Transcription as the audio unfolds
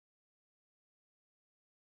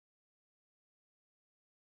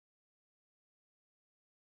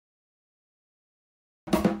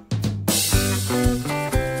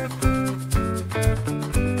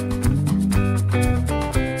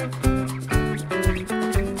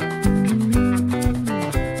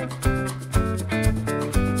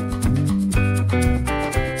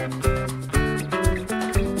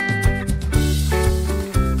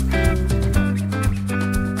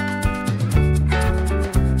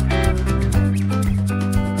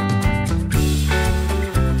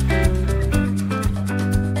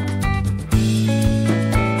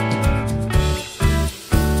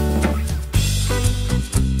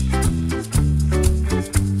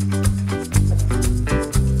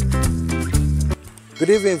Good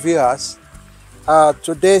evening, viewers.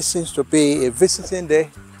 Today seems to be a visiting day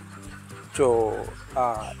to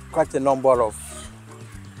quite a number of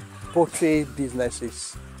poultry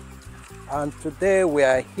businesses. And today we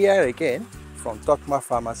are here again from Tokma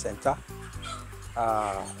Farmer Center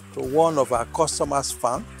to one of our customers'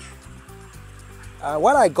 farm.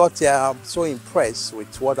 When I got here, I'm so impressed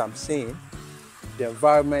with what I'm seeing. The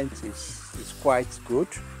environment is quite good.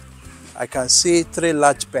 I can see three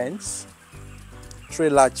large pens.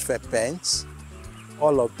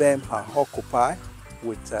 All of them are occupied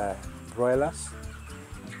with broilers.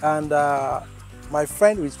 And my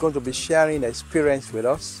friend is going to be sharing experience with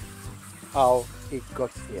us, how it got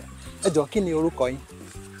here. Ẹjọ́, kí ni orúkọ yín?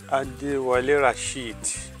 Adéwọlé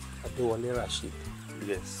Rasheed. Adéwọlé Rasheed.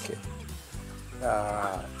 Yes. Okay.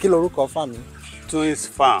 Kí lorúkọ farm yín? Twins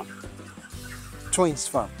Farm. Twins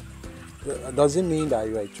Farm. Does it mean that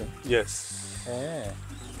you are a twin? Yes.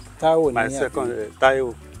 Taiwo My ni second,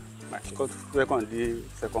 Taiwo. My second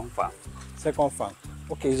farm. Second farm.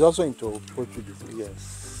 Okay, he's also into poultry business.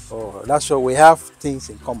 Yes. Oh, that's why we have things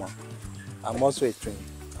in common. I'm also a twin.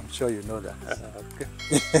 I'm sure you know that. Okay.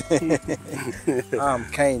 I'm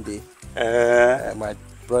Kehinde. My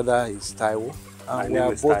brother is Taiwo. And we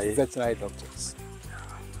are both veterinary doctors.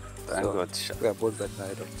 Thank God. We are both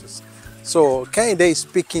veterinary doctors. So Kehinde is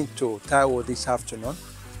speaking to Taiwo this afternoon.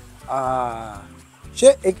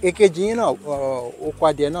 Ṣé èkejì yín náà oko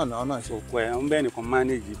adìẹ náà náà ṣe? Oko ẹ̀ ń bẹ́ẹ̀ nìkan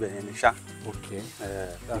manage ibẹ̀ yẹn ní ṣá. Okay.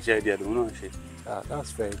 Iṣẹ́ ìdí ẹ̀dùn náà ṣe.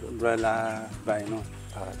 That's very good. Broiler báyìí náà.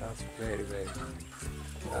 That's very very good.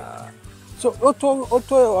 So ó tó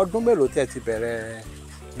ọdún mélòó tẹ́ ti bẹ̀rẹ̀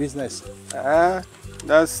business?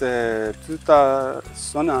 That's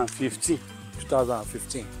 2015.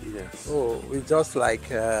 2015. Yes. Oh, it's just like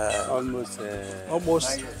almost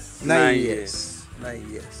 9 years. 9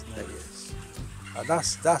 years.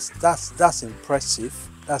 That's impressive.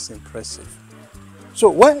 That's impressive.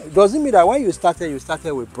 So does it mean that when you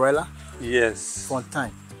started with broiler? Yes. From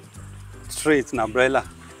time. Straight na broiler.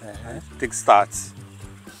 Take start.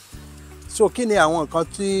 So kí ni àwọn nǹkan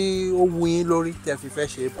tí ó wù yín lórí tẹ́ fi fẹ́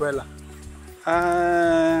ṣe broiler?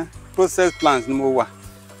 Process plans ni mo wà.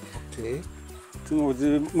 Okay. Tí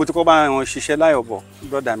mo ti kọ́ bá wọn ṣiṣẹ́ láyọ̀bọ̀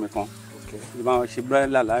brother mi kan. Okay. Mo bá wọn ṣe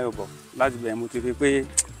broiler láyọ̀bọ̀ láti bẹ̀rẹ̀ mo ti rí pé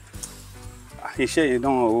iṣẹ́ yìí náà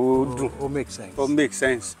ó dùn. Ó make sense. Ó make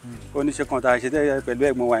sense. Ó ní ṣe kan tá a ṣe tẹ́lẹ̀ pẹ̀lú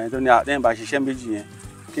ẹ̀gbọ́n wa yẹn tó ní àtẹ́yìn bá ṣiṣẹ́ méjì yẹn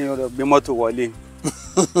kí n lọ gbé mọ́tò wọlé.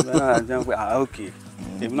 Bẹ́ẹ̀ náà jẹ́ pé okay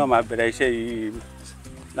èmi náà máa bẹ̀rẹ̀ iṣẹ́ yìí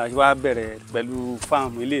láti wá bẹ̀rẹ̀ pẹ̀lú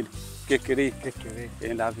fáàmù ilé kékeré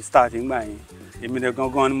èyí la fi start ńgbà yẹn. Èmi ní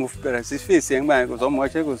gangan ni mo bẹ̀rẹ̀ sí fèsì ńgbà yẹn kò sọ ọmọ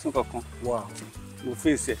ọṣẹ́ kò sún kankan. Wow. Mo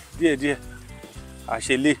fèsì díẹ̀díẹ̀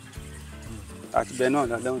àṣelé àti bẹ́ẹ̀ náà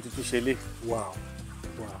lọ́dún tuntun ṣe lé. Wow.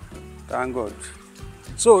 Thank God.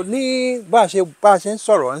 So ní bá a ṣe ń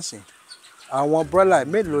sọ̀rọ̀ ńsìn àwọn broiler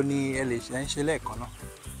mélòó ni ẹ lè ṣe lẹ́ẹ̀kan náà?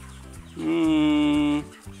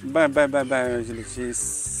 Báyìí ṣe lè ṣe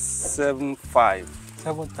 7,500.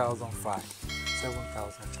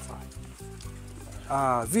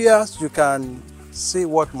 7,500. Viewers, you can see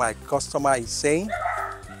what my customer is saying.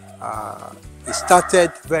 He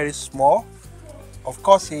started very small. Of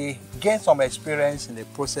course, he gained some experience in the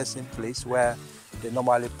processing place where they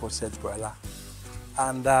normally process broiler.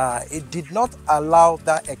 And it did not allow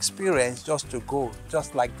that experience just to go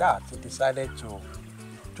just like that. He decided to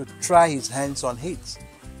try his hands on it.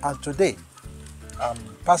 And today,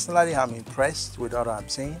 personally, I'm impressed with what I'm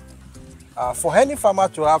seeing. For any farmer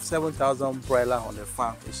to have 7,000 broiler on the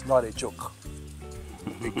farm is not a joke.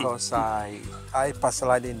 Because I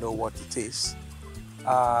personally know what it is.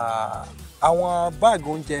 Àwọn báàgì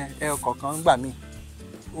oúnjẹ ẹyọ kọ̀ọ̀kan gbà mí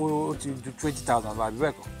ó ti ju 20,000 lọ àbí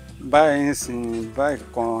bẹ́ẹ̀ kọ́? Báyìí sin báàgì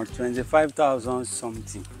kan 25,000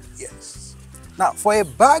 something. Yes. Now for a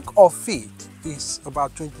bag of feed is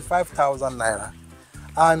about 25,000 naira,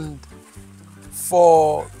 and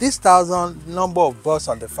for this number of birds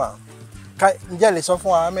on the farm, ǹjẹ́ lè sọ fún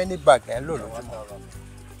wa how many bags ẹ lò lójúmọ́?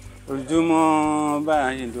 Lójúmọ́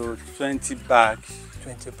báyìí lo 20 bags.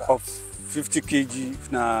 20 bags of 50 kg.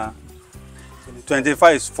 Na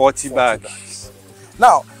 25 is 40 bags.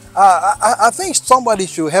 Now, I think somebody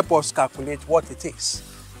should help us calculate what it is.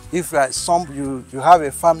 If you have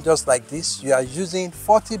a farm just like this, you are using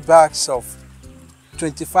 40 bags of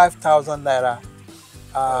 25,000 naira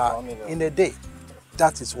in a day.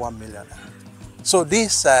 That is 1 million naira. So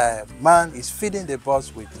this man is feeding the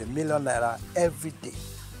birds with 1 million naira every day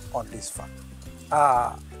on this farm.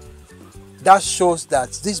 That shows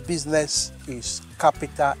that this business is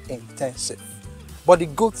capital intensive. But the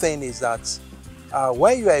good thing is that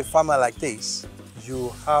when you are a farmer like this,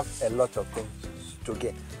 you have a lot of things to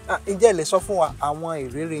gain. Ǹjẹ́ lè sọ fún wa àwọn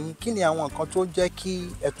ìrírí yín kí ni àwọn nǹkan tó jẹ́ kí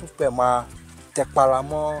ẹ tún fẹ́ máa tẹpara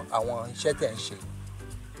mọ́ àwọn iṣẹ́ tẹ̀ ń ṣe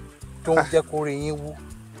tó ń jẹ́ kó rí yín wú?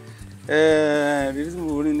 Ìrírí tí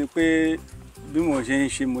mo rí ni pé bí mo ṣe ń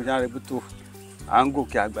ṣe mo ṣe àrẹ́bù tó à ń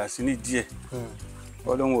gòkè àgbà sí ní díẹ̀.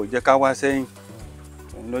 Ọlọ́run ò jẹ́ ká wá sẹ́yìn.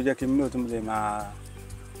 Òun ló jẹ́ kí mi ò tún lè máa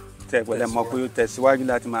tẹ̀ pẹ̀lẹ́ mọ̀ pé ó tẹ̀síwájú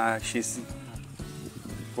láti máa ṣe sí.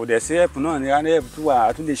 Kò dẹ̀ sí ẹ̀pù náà ní ẹ̀pù tó wà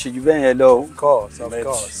á tún lè ṣe jù bẹ́ẹ̀ yẹn lọ. Of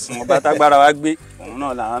course. Mo bá tágbára wá gbé òun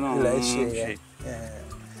náà làwọn náà ń ṣe.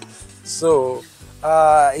 So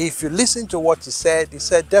if you listen to what he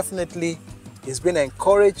said definitely he's been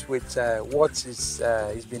encouraged with what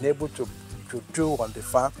he's been able to do on the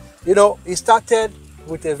farm. You know, he started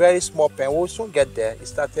with a very small pen. We'll soon get there. He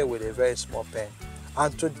started with a very small pen.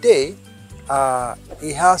 And today,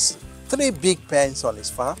 he has 3 big pens on his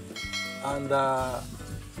farm. And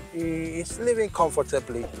he is living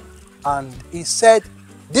comfortably. And he said,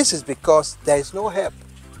 this is because there is no help.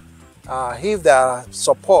 If there are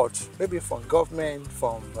support, maybe from government,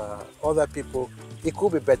 from other people, it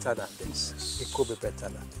could be better than this. It could be better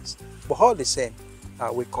than this. But all the same,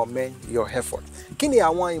 we commend your effort. Kí ni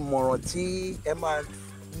àwọn ìmọ̀ràn tí ẹ máa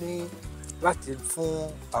ní láti fún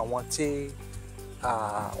àwọn tí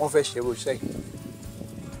wọ́n fẹ́ ṣe irú iṣẹ́ yìí?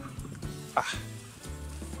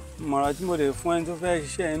 Ìmọ̀ràn tí mo lè fún ẹni tó fẹ́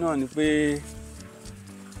ṣiṣẹ́ yìí náà ni pé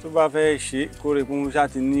tó bá fẹ́ ṣe kó rí pé mo ṣáà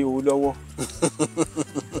ti ní owó lọ́wọ́.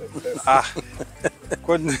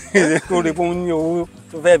 Kó rí pé mo ní owó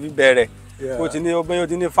tó fẹ́ fi bẹ̀rẹ̀. Kó ti ní ọbẹ̀ yóò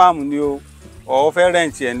ti ní fáàmù ni o, ó fẹ́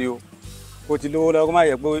rẹ̀ǹtì ẹ̀ ni o. Kó ti lówó lọ́wọ́ kó má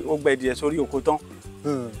yẹ pé ó gbẹ díẹ̀ sórí oko tán.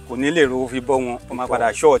 Kò ní lè rówó fi bọ́ wọn, ó máa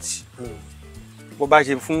padà ṣọ́ọ̀tì. Bó bá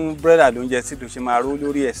ṣe fún bírẹ́dà lóúnjẹ sí ló ṣe máa ró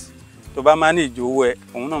lórí ẹ̀ sí. Tó bá manage owó ẹ̀,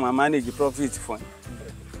 òun náà máa manage profit fún ẹ.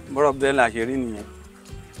 Bọ́rọ̀ bírẹ́dà ṣe rí nìyẹn.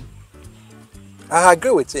 I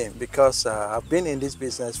agree with him because I've been in this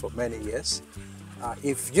business for many years.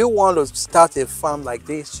 If you want to start a farm like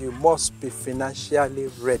this, you must be financially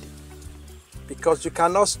ready because you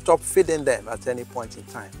cannot stop feeding them at any point in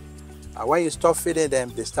time. When you stop feeding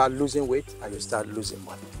them, they start losing weight and you start losing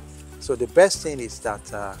money. So the best thing is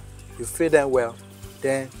that you feed them well,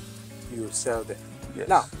 then you sell them. Yes.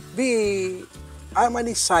 Now, how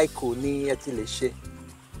many cycle ni ẹ ti lè ṣe?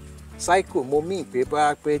 Cycle mo mean pé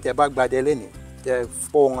bá pé tẹ́ bá gbadẹ lẹ́ni, tẹ́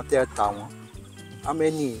fọ́ wọn, tẹ́ ta wọn. How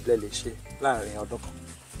many lẹ lè ṣe láàrin ọdún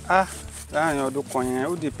kan? Láàrin ọdún kan yẹn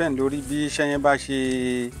ó depend lórí bí iṣẹ́ yẹn bá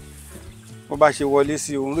ṣe wọlé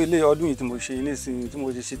sí òun rí ilé ọdún yìí tí mo ṣe nísìnyí tí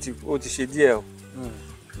mo ti ṣe ó ti ṣe díẹ̀ o.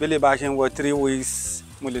 Bí lè bá ṣe ń wọ 3 weeks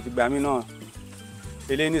mo lè ti gbà mí náà.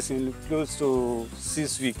 Ilé nísìnyí close to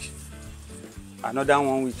 6 weeks. Another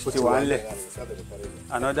 1 week ti wà nílẹ̀.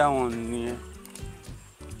 Another one nìyẹn.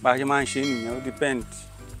 Bá ṣe máa ń ṣe nìyẹn ó depend.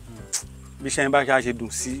 Bí iṣẹ́ yẹn bá ṣe dùn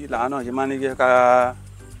sí làwọn náà ṣe máa ń jẹ́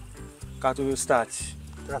ká tó start.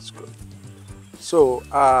 That's good. So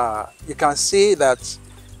you can see that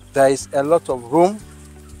there is a lot of room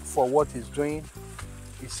for what he's doing.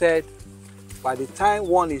 He said by the time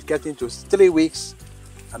one is getting to 3 weeks,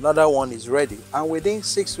 another one is ready. And within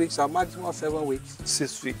 6 weeks, or maximum 7 weeks.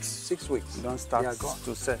 6 weeks. 6 weeks. You don't start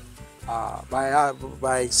to sell.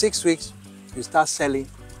 By 6 weeks, you start selling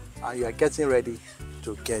and you are getting ready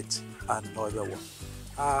to get another one.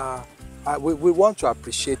 We want to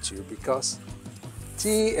appreciate you because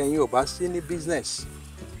tí ẹ̀yin ò bá sí ní business,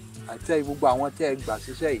 àti gbogbo àwọn tẹ́ ẹ gbà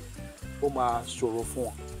síṣẹ́ yìí, ó máa ṣòro fún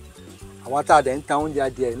wọn. Àwọn tá a dẹ̀ ń ta oúnjẹ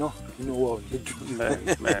adìẹ náà nínú wa ò ní dùn.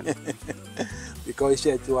 Because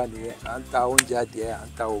iṣẹ́ tiwa nìyẹn, à ń ta oúnjẹ adìẹ, à ń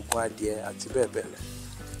ta oògùn adìẹ àti bẹ́ẹ̀ bẹ́ẹ̀ lọ.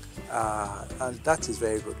 And that is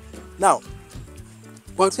very good. Now,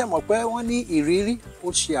 but ṣé mọ̀ pé wọ́n ní ìrírí ó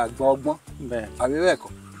ṣe àgbà ọgbọ́n. Àbí bẹ́ẹ̀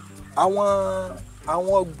kọ́?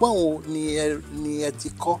 Àwọn ọgbọ́n wo ni ẹ ti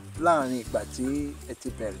kọ́ láàrin ìgbà tí ẹ ti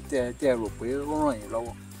bẹ̀rẹ̀ tẹ́ ẹ rò pé ó ràn yín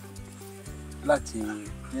lọ́wọ́ láti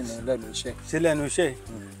lẹ́nu iṣẹ́? Ṣé lẹ́nu iṣẹ́?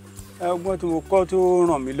 Ọgbọ́n tí mo kọ́ tó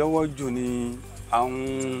ràn mí lọ́wọ́ jù ni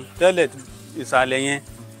àwọn tẹ́lẹ̀ ìsàlẹ̀ yẹn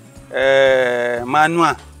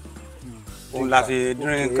manual òun la fi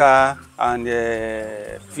drinker and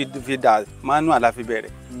feeder manual la fi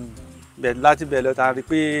bẹ̀rẹ̀. Láti bẹ̀rẹ̀ lọ ta rí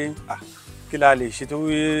pé kí la lè ṣe tó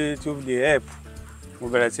lè help. Mo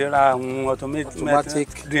bẹ̀rẹ̀ sí ra àwọn automatic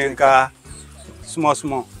drinker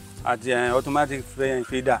small àti automatic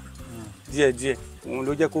feeder díẹ̀díẹ̀. Òun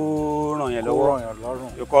ló jẹ́ kó ràn yẹn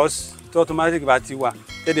lọ́wọ́. Because tí automatic bá ti wà,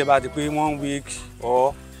 tẹ́lẹ̀ bá ti pé 1 week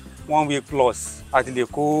or 1 week plus àti lè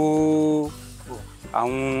kó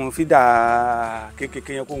àwọn feeder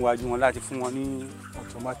kékeré yẹn kó wájú wọn láti fún wọn ní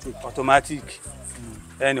automatic.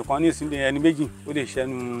 Ẹnìkan ní ìsinmi ẹni méjì ó lè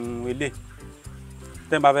ṣẹ́nu ilé.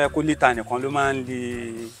 Tẹ́ bá fẹ́ kó lítà nìkan ló máa ń le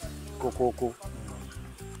kókókó.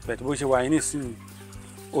 bẹ̀tẹ̀ bó ṣe wà yín nísìnyí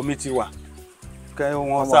omi ti wà kẹ́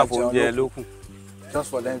wọ́n sáàbò oúnjẹ lókun just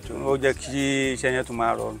for them to. ó jẹ́ kí iṣẹ́ yẹn tún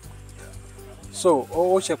máa rọrùn. So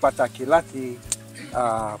ó ṣe pàtàkì láti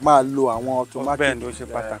máa lo àwọn automatic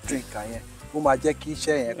drinker yẹn ó máa jẹ́ kí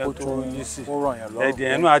iṣẹ́ yẹn kó tún kó ràn yàn lọ́rùn. ẹ̀dì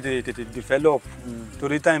ẹ̀nu àti tètè develop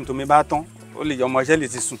torí time tómi bá tán ó lè yọ ọmọ iṣẹ́ lè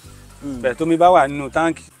ti sùn bẹ́ẹ̀ tómi bá wà nínú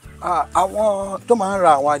táǹkì. àwọn tó máa ń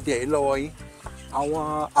ra àwọn adìẹ yìí lọ́wọ́ yín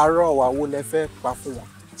àwọn arọ́wà wo lẹ fẹ́ pa fún wọn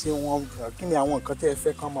tí wọ́n kí ni àwọn nǹkan tẹ́ ẹ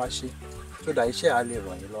fẹ́ kán máa ṣe tó dà iṣẹ́ á lè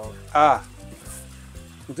ràn yín lọ́rùn.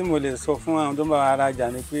 tí mo lè sọ fún àwọn tó bá wa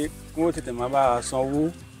rajà ni pé kí wọ́n tètè máa bá a sanwó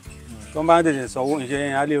tó bá tètè sanwó iṣẹ́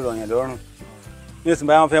yẹn á lè ràn yàn lọ́rùn ní ìsìn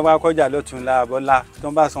báyọ̀ fẹ́ wá kọjá lọ́tún la àbọ̀lá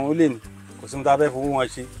tó bá sanwó lè ní kò sí ohun tá a fẹ́ fowó wọn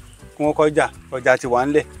ṣe kí wọ́n kọjá ọjà ti wà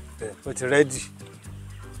ńlẹ̀ ó ti rẹ́dì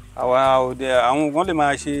àwọn kan lè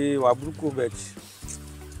máa ṣe wà burúkú bẹ̀tì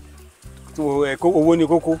owó ní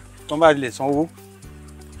kókó tó bá lè sanwó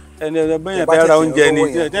ẹni bẹ́yẹn fẹ́ ra oúnjẹ ni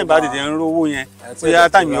tẹ́yìn bá tètè ń rówó yẹn bóyá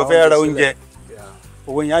táìmì ó fẹ́ ra oúnjẹ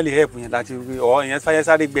owó yẹn á lè help yẹn láti rí ìyẹn fáyẹ́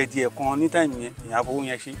sáré gbẹ̀dì ẹ̀kan ní táìmì yẹn ìyẹn àfowó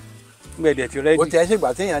yẹn ṣe gbẹ̀dì ẹ̀ ti rẹ́dì. ó ti ẹ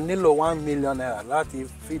ṣègbà téèyàn nílò 1 million naira láti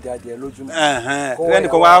fíìdì adìẹ lójúmọ́.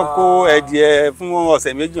 lẹ́nìkan wá kó ẹ̀dìẹ fún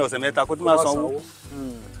ọ̀sẹ̀ méjì ọ̀sẹ̀ mẹ́ta kó tó máa sanwó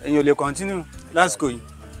èyàn ò lè continue lásìkò yìí.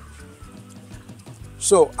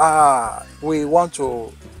 So we want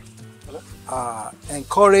to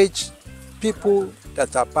encourage people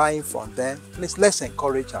that are buying from them. Please, let's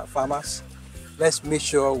encourage our farmers. Let's make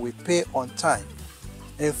sure we pay on time.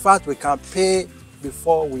 In fact, we can pay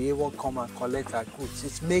before we even come and collect our goods.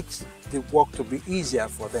 It makes the work to be easier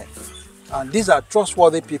for them. And these are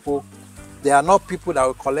trustworthy people. They are not people that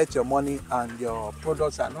will collect your money and your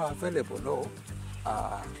products are not available. No.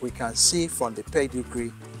 We can see from the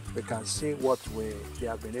pedigree, we can see what they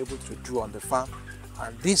have been able to do on the farm.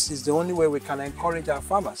 And this is the only way we can encourage our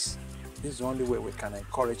farmers. This is the only way we can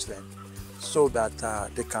encourage them so that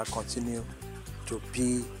they can continue to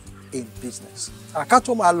be in business. Ká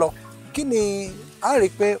tó máa lọ, kí ni a rí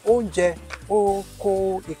pé oúnjẹ ó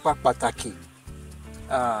kó ipa pàtàkì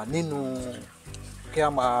nínú kí a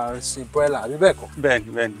máa sin broiler àbí bẹ́ẹ̀ kọ́?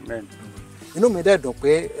 Bẹ́ẹ̀ni. Inú mi dẹ̀ dùn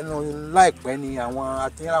pé láìpẹ́ ni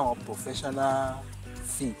àwọn professional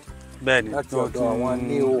feed láti ọ̀dọ̀ àwọn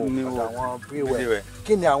neo àwọn brewer.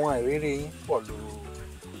 Kí ni àwọn ìrírí yín pẹ̀lú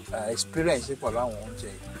experience pẹ̀lú àwọn oúnjẹ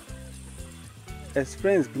yìí?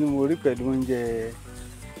 Experience kí ni mo rí pẹ̀lú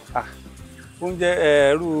oúnjẹ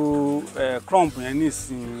ẹ̀rú crump yẹn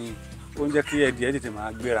nísìnyí oúnjẹ kí ẹ̀dìẹ̀ tètè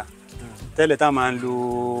máa gbéra tẹ́lẹ̀ tá máa ń lo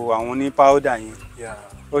àwọn ní powder yẹn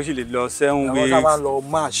ó sì lè lọ 7 weeks. Àwọn tá máa ń lọ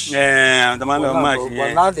mash. Tá máa ń lọ mash yẹn.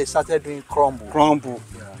 But now they started doing crumble.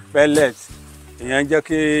 Pellet ìyẹn jẹ́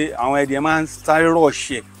kí àwọn ẹ̀dìẹ̀ máa ń sáré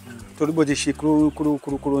rọ̀ṣẹ̀ torí bó ti ṣe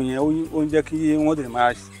kúrúkúrú yẹn ó ń jẹ́ kí wọ́n tètè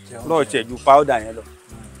máa rọ̀ṣẹ̀ ju powder yẹn lọ.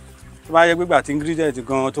 Tó bá yẹ pé gbà tí ingredient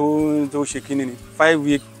gan tó ṣe kíní ni 5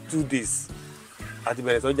 weeks 2 days àti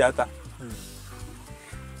bẹ̀rẹ̀ sọ́jà ta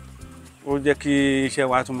ó jẹ́ kí iṣẹ́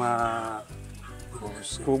wa tún máa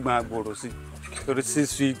kó gbọ́n gbòòrò sí torí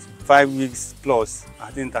 6 weeks 5 weeks plus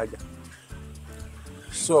àti ìtajà.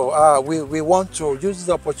 So we want to use this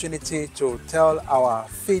opportunity to tell our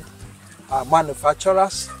feed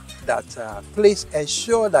manufacturers that please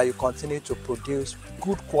ensure that you continue to produce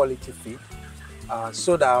good quality feed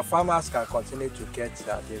so that our farmers can continue to get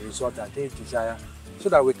the result that they desire so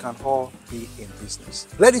that we can all be in business.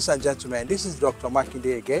 Ladies and gentlemen, this is Dr.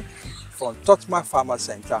 Makinde again from Totma Farmer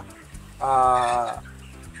Center.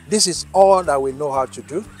 This is all that we know how to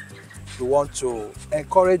do. We want to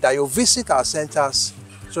encourage that you visit our centers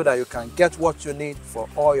so that you can get what you need for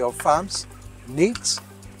all your farms needs,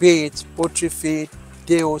 be it poultry feed,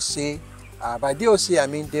 DOC. By DOC, I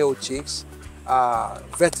mean DO chicks,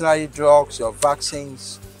 veterinary drugs, your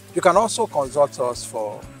vaccines. You can also consult us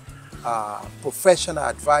for professional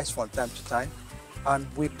advice from time to time, and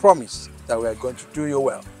we promise that we are going to do you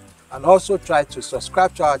well. And also try to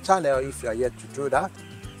subscribe to our channel if you are yet to do that.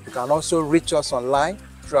 You can also reach us online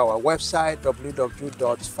through our website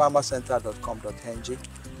www.farmercenter.com.ng.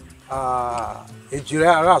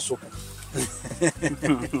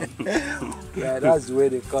 Yeah, that's the way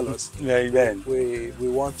they call us. We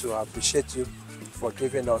want to appreciate you for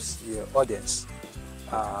giving us your audience.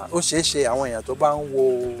 Ó ṣeé ṣe àwọn èèyàn tó bá ń wo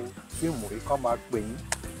fíìmù yìí kàn máa pè yín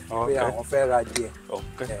pé àwọn fẹ́ ra díẹ̀.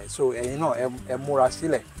 So ẹ̀yin náà ẹ múra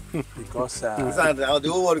sílẹ̀ because no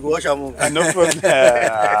problem.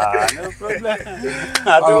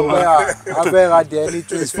 a fẹ́ ra díẹ̀ ní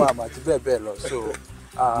Twins Farm àti bẹ́ẹ̀ bẹ́ẹ̀ lọ. So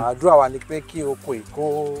àdúrà wa ni pé kí oko yìí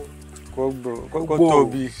kó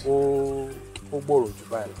tóbi kó gbòòrò jù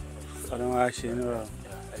báyìí lọ. Ọlọ́run á ṣe é nírọ̀rùn.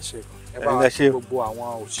 Ẹ ṣé.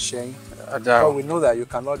 But we know that you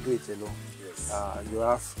cannot do it alone. You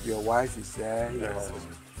have your wife is there,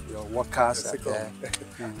 your workers are there.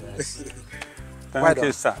 Yes. Thank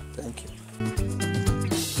you, sir. Thank you.